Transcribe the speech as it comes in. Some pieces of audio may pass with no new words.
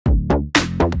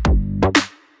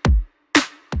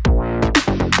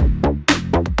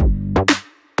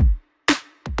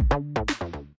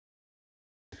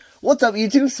What's up,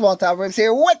 YouTube? Small Town Rips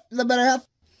here with the better half.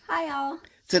 Hi, y'all.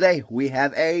 Today, we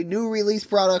have a new release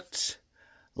product,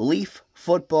 Leaf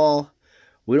Football.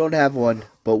 We don't have one,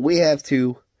 but we have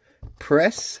two.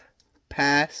 Press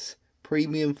Pass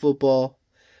Premium Football.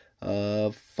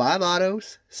 5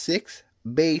 autos, 6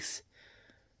 base.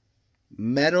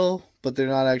 Metal, but they're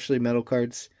not actually metal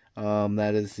cards.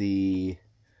 That is the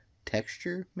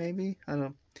texture, maybe? I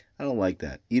don't like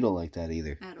that. You don't like that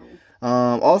either. At all.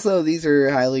 Also, these are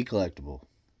highly collectible.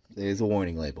 There's a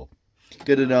warning label.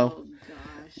 Good to know.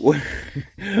 Oh, gosh.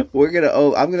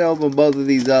 I'm gonna open both of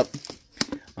these up.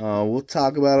 We'll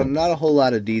talk about them. Not a whole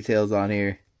lot of details on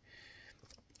here.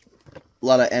 A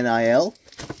lot of NIL.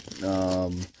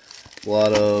 A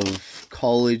lot of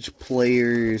college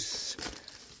players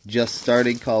just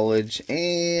starting college,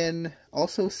 and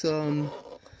also some.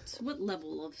 So what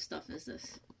level of stuff is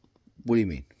this? What do you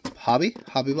mean? Hobby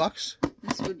box?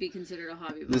 This would be considered a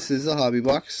hobby box. This is a hobby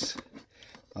box,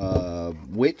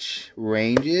 which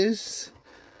ranges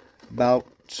about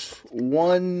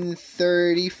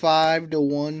 135 to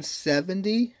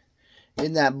 170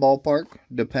 in that ballpark,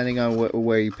 depending on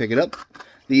where you pick it up.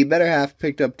 The better half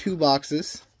picked up 2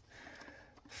 boxes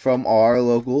from our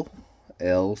local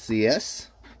LCS,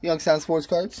 Youngstown Sports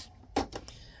Cards.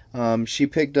 She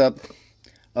picked up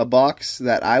a box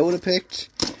that I would have picked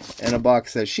and a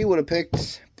box that she would have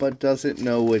picked, but doesn't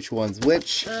know which one's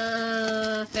which.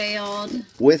 Failed.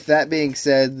 With that being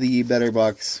said, the better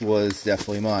box was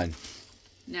definitely mine.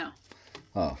 No.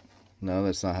 Oh, no,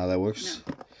 that's not how that works.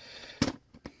 No.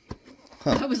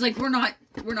 Huh. I was like, we're not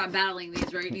battling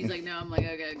these, right? And he's like, no. I'm like,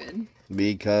 okay, good.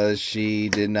 Because she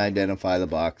didn't identify the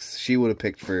box. She would have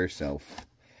picked for herself.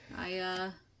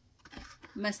 I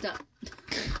messed up.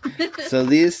 So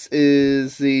this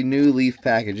is the new Leaf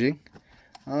packaging.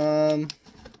 I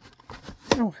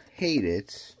don't hate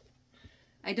it.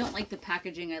 I don't like the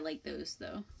packaging. I like those,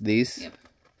 though. These?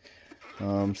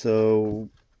 Yep. So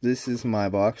this is my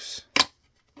box.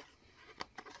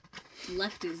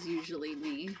 Left is usually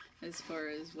me, as far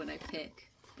as when I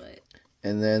pick, but...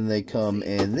 And then they come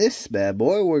in this bad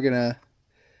boy. We're gonna...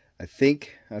 I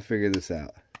think I figured this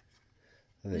out.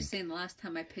 I was saying the last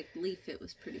time I picked Leaf, it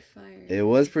was pretty fire. It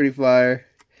was pretty fire.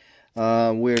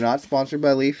 We're not sponsored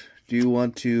by Leaf. Do you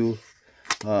want to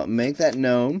make that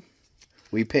known?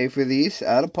 We pay for these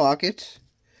out of pocket.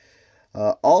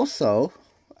 Also,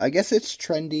 I guess it's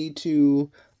trendy to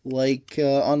like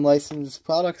unlicensed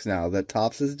products now that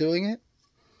Topps is doing it.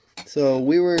 So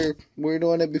we're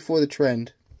doing it before the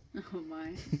trend. Oh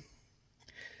my.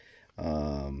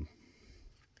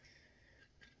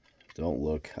 Don't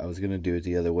look. I was going to do it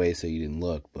the other way so you didn't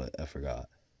look, but I forgot.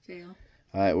 Fail.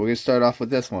 Alright, we're going to start off with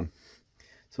this one.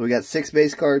 So we got 6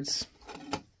 base cards.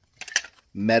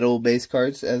 Metal base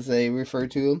cards, as they refer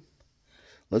to them.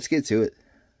 Let's get to it.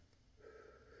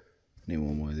 Need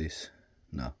one more of these.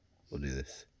 No, we'll do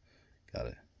this. Got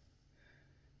it.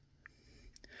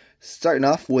 Starting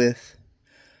off with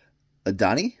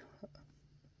Adonai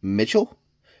Mitchell,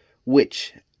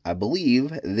 which I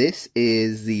believe this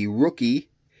is the rookie.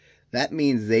 That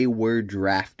means they were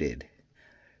drafted.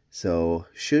 So,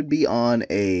 should be on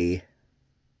a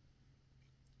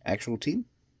actual team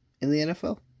in the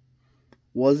NFL.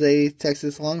 Was a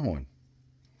Texas Longhorn.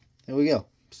 There we go.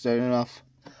 Starting off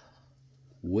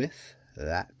with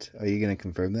that. Are you going to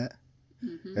confirm that?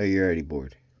 Mm-hmm. Or are you already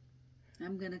bored?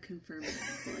 I'm going to confirm it.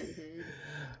 Go ahead.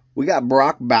 We got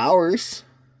Brock Bowers.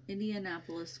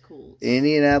 Indianapolis Colts.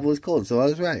 Indianapolis Colts. So I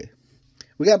was right.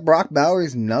 We got Brock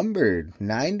Bowers numbered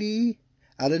 90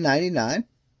 out of 99.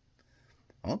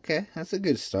 Okay, that's a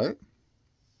good start.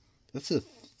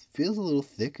 Feels a little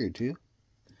thicker too.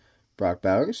 Brock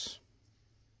Bowers.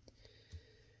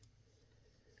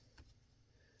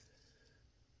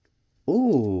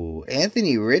 Ooh,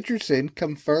 Anthony Richardson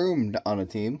confirmed on a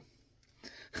team.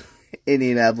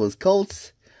 Indianapolis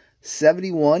Colts,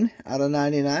 71 out of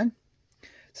 99.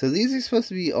 So these are supposed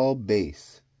to be all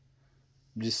base.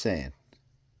 I'm just saying.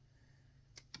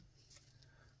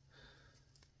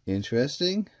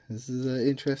 Interesting. This is an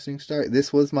interesting start.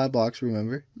 This was my box,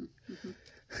 remember? Mm-hmm.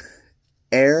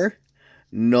 Air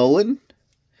Nolan,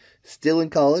 still in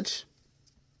college.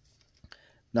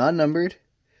 Non-numbered.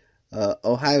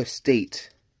 Ohio State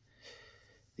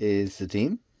is the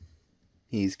team.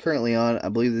 He's currently on, I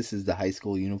believe this is the high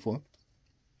school uniform.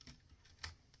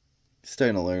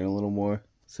 Starting to learn a little more,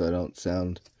 so I don't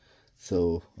sound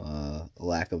so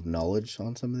lack of knowledge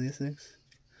on some of these things.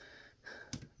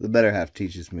 The better half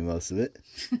teaches me most of it.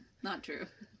 Not true.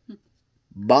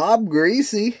 Bob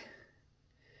Greasy.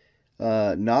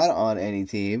 Not on any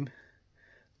team,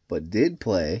 but did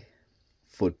play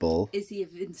football. Is he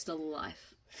even still alive?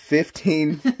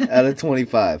 15 out of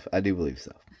 25. I do believe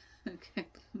so. Okay.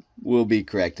 We'll be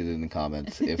corrected in the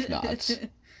comments if not.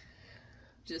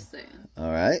 Just saying.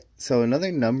 All right. So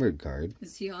another numbered card.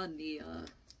 Is he on the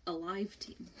Alive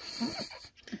team?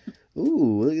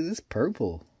 Ooh, look at this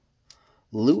purple.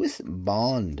 Lewis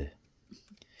Bond.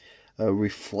 A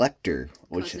reflector.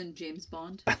 Cousin James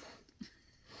Bond.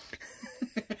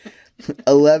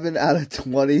 11 out of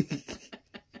 20.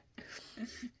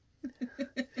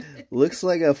 Looks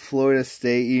like a Florida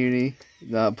State uni.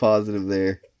 Not positive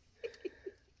there.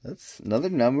 That's another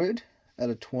numbered out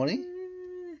of 20.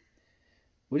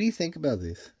 What do you think about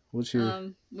these? What's your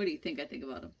what do you think I think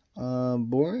about them?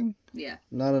 boring? Yeah.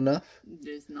 Not enough?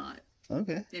 It's not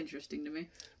Okay. interesting to me.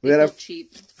 We They got feel a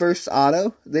cheap. first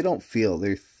auto. They don't feel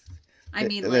they're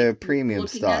Like, premium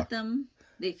looking stock. at them,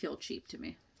 they feel cheap to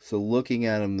me. So looking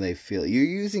at them, they feel you're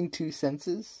using two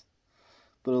senses,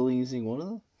 but only using one of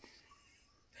them.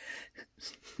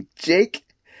 Jake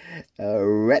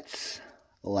Retz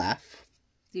laugh.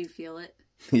 Do you feel it?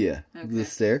 Yeah, Okay. the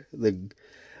stare. The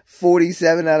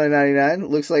 47 out of 99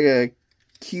 looks like a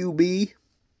QB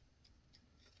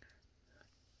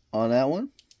on that one.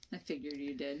 I figured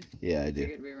you did. Yeah, I I do.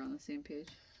 figured we were on the same page.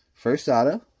 First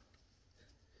auto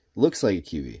looks like a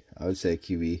QB. I would say a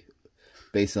QB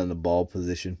based on the ball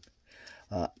position.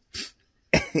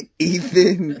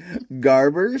 Ethan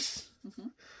Garbers.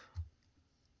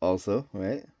 Also,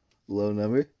 right? Low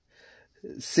number.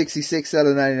 66 out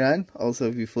of 99. Also,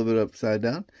 if you flip it upside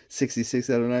down, 66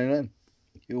 out of 99.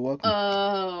 You're welcome.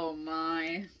 Oh,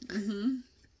 my.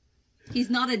 He's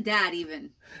not a dad,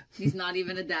 even. He's not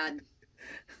even a dad.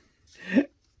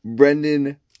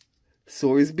 Brendan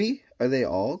Sorsby. Are they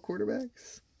all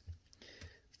quarterbacks?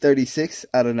 36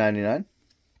 out of 99.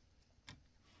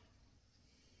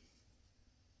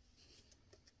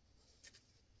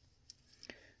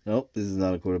 Nope, this is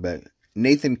not a quarterback.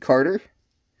 Nathan Carter.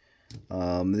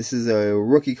 This is a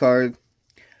rookie card,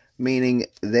 meaning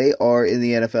they are in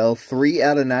the NFL. 3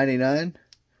 out of 99.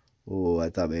 Oh, I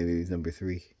thought maybe he was number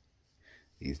 3.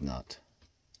 He's not.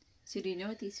 So do you know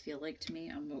what these feel like to me?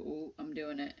 I'm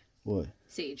doing it. What?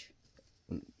 Sage.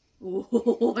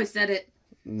 Oh, I said it.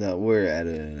 No, we're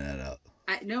editing that out.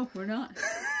 No, we're not.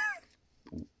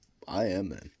 I am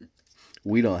then.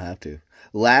 We don't have to.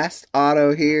 Last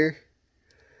auto here.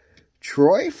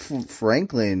 Troy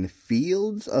Franklin,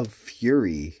 Fields of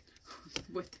Fury.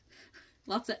 With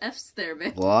lots of F's there,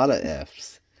 man. A lot of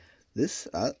F's. This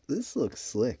looks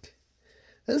slick.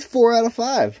 That's 4 out of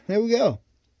 5. There we go.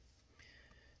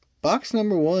 Box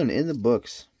number 1 in the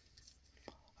books.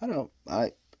 I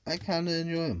kind of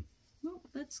enjoy them. Well,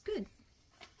 that's good.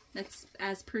 That's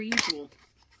as per usual.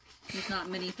 There's not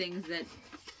many things that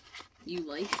you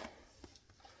like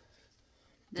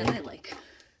that I like.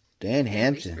 Dan Vice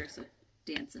Hampton. versa.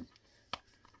 Dancing.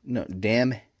 No,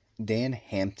 Dan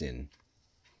Hampton.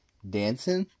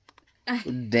 Dancing?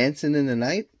 Dancing in the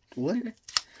night? What?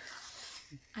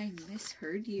 I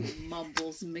misheard you,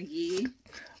 Mumbles McGee.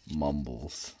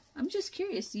 Mumbles. I'm just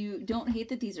curious. You don't hate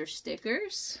that these are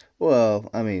stickers? Well,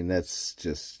 I mean, that's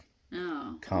just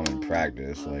Oh. common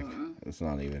practice. Like, it's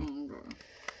not even...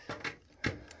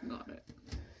 Got it.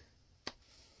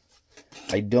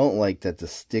 I don't like that the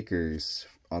stickers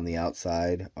on the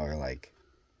outside are, like,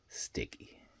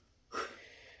 sticky.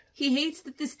 He hates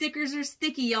that the stickers are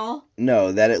sticky, y'all.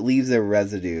 No, that it leaves a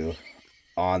residue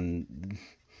on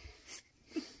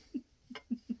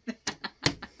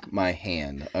my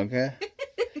hand, okay?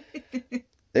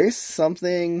 There's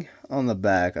something on the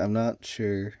back. I'm not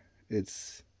sure.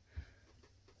 It's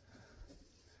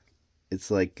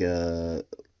like,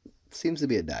 seems to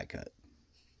be a die cut.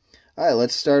 Alright,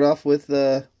 let's start off with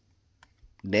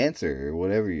Dancer, or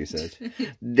whatever you said.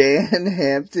 Dan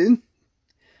Hampton.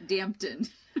 Dampton.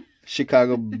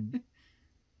 Chicago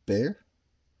Bear.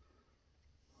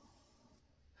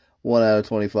 1 out of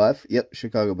 25. Yep,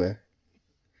 Chicago Bear.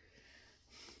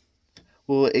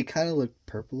 Well, it kind of looked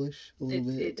purplish a little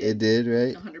bit. It did,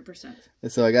 right? 100%.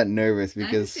 And so I got nervous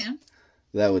because I understand.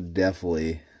 that would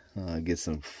definitely get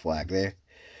some flack there.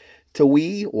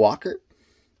 Tawee Walker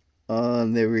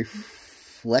on the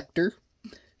reflector.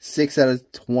 6 out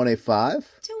of 25.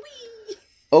 Tawee.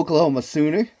 Oklahoma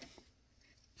Sooner.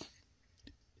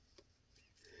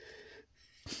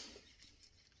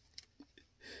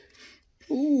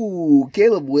 Ooh,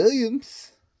 Caleb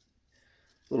Williams.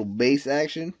 Little base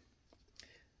action.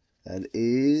 That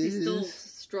Is is... he still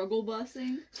struggle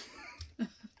busing?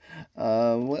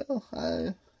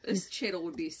 well, This channel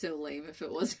would be so lame if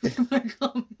it wasn't for my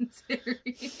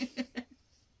commentary.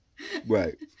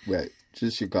 Right.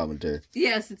 Just your commentary.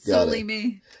 Yes, it's Got solely it.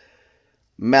 me.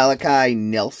 Malachi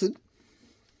Nelson.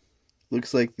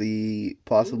 Looks like the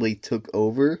possibly took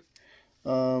over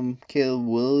Caleb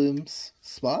Williams'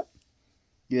 spot.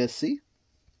 USC.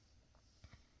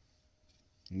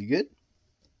 You good?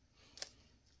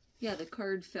 Yeah, the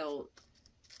card felt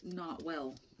not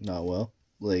well. Not well.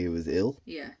 Like it was ill.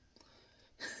 Yeah.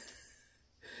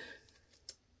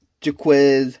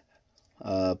 Jaquez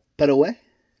Petaway.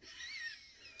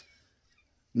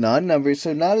 Non-numbered,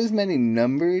 so not as many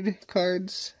numbered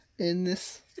cards in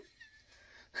this.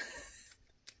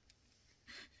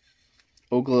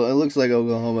 Oklahoma. It looks like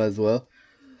Oklahoma as well.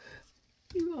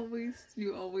 You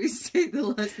always say the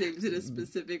last names in a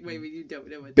specific way when you don't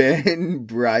know it. Ben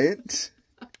Bryant.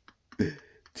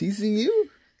 TCU?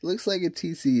 Looks like a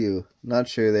TCU. Not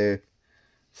sure there.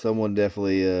 Someone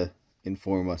definitely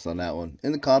inform us on that one.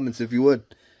 In the comments if you would.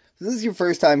 If this is your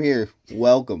first time here,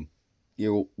 welcome.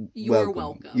 You're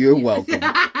welcome. You're welcome.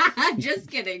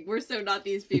 Just kidding. We're so not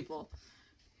these people.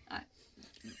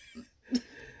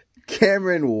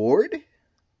 Cameron Ward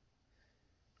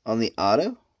on the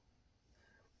auto.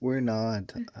 We're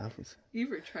not. You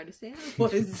were trying to say I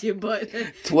was you, but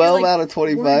 12 out of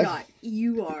 25. We're not.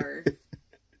 You are.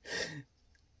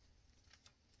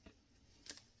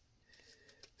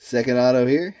 Second auto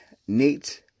here.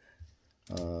 Nate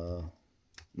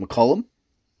McCollum.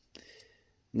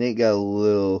 Nate got a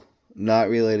little not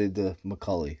related to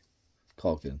Macaulay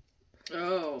Culkin.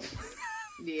 Oh.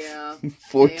 Yeah.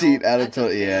 14 out of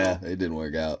 20. Yeah, it didn't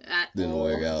work out. Didn't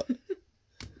work out.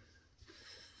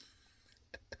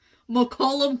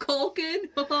 McCollum Culkin.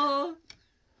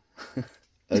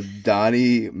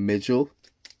 Donnie Mitchell.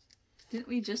 Didn't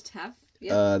we just have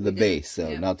the base,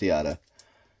 so not the auto.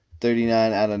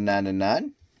 39 out of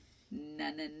 99.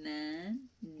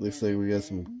 Looks like we got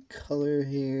some color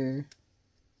here.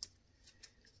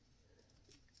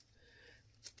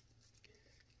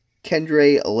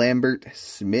 Kendre Lambert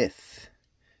Smith.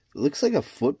 Looks like a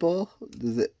football.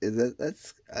 I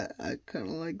kind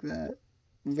of like that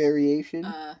variation.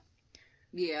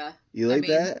 Yeah. You like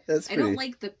that? That's pretty. I don't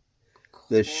like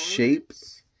the shape,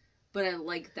 but I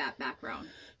like that background.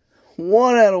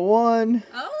 1 out of 1.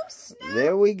 Oh, snap.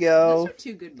 There we go. Those are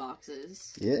 2 good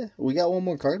boxes. Yeah, we got one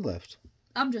more card left.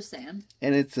 I'm just saying.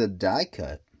 And it's a die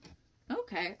cut.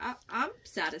 Okay, I'm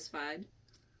satisfied.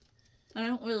 I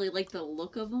don't really like the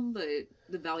look of them, but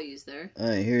the value's there.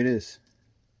 Alright, here it is.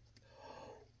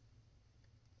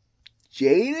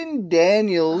 Jaden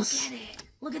Daniels. Look at it.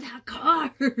 Look at that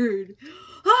card.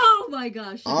 Oh my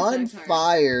gosh. On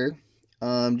fire.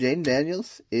 Jaden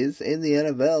Daniels is in the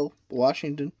NFL.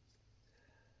 Washington.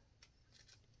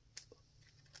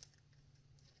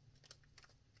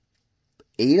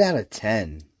 Eight out of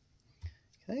 10.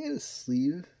 Can I get a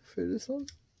sleeve for this one?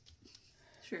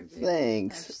 Sure, babe.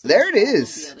 Thanks. There it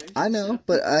is. Others, I know,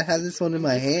 but I have this one in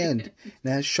my hand. And it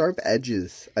has sharp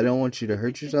edges. I don't want you to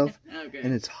hurt yourself. Okay.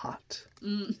 And it's hot.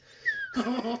 Mm.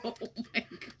 Oh my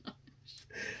gosh.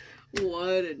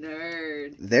 What a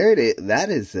nerd. There it is. That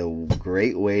is a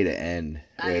great way to end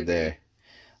right there.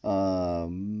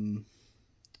 Jaden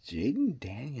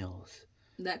Daniels.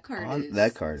 That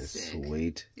card is sick.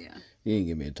 Sweet. Yeah. You didn't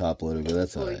give me a top loader, but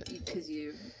that's alright. Because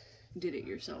you did it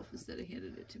yourself instead of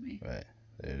handed it to me. Right.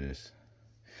 There it is.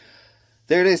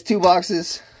 There it is. 2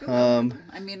 boxes. I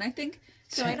mean, I think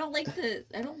so. I don't like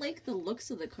the looks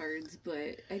of the cards,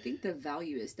 but I think the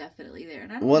value is definitely there,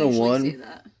 and I don't usually say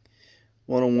that.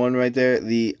 1-on-1 right there.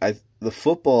 The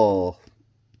football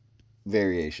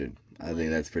variation. I think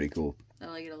that's pretty cool. I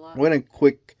like it a lot. We're gonna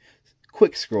quick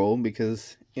scroll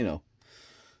because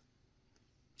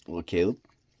well, Caleb.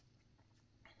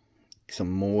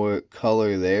 Some more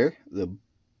color there. The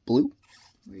blue.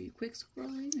 Were you quick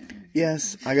scrolling? Or?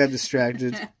 Yes, I got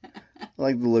distracted. I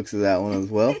like the looks of that one as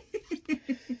well.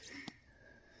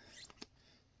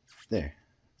 There.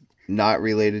 Not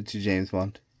related to James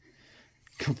Bond.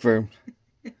 Confirmed.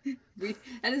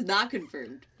 That is not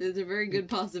confirmed. There's a very good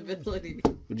possibility.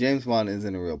 But James Bond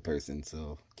isn't a real person,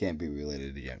 so can't be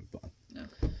related to James Bond. No.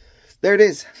 There it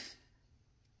is.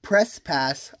 Press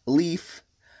Pass Leaf.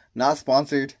 Not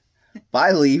sponsored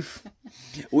by Leaf.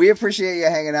 We appreciate you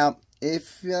hanging out.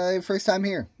 If first time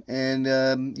here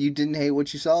and you didn't hate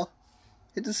what you saw,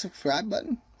 hit the subscribe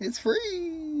button. It's free.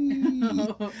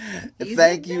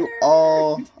 Thank you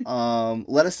all.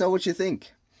 Let us know what you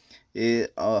think.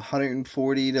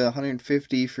 140 to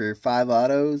 150 for 5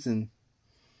 autos, and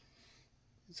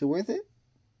is it worth it?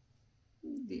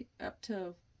 Up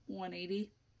to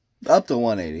 180. Up to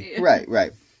 180. Yeah.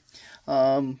 Right.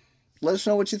 Let us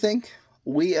know what you think.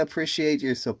 We appreciate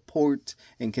your support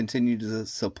and continue to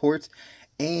support.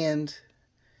 And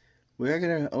we're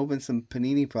going to open some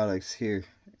Panini products here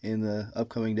in the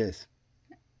upcoming days.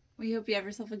 We hope you have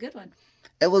yourself a good one.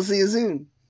 And we'll see you soon.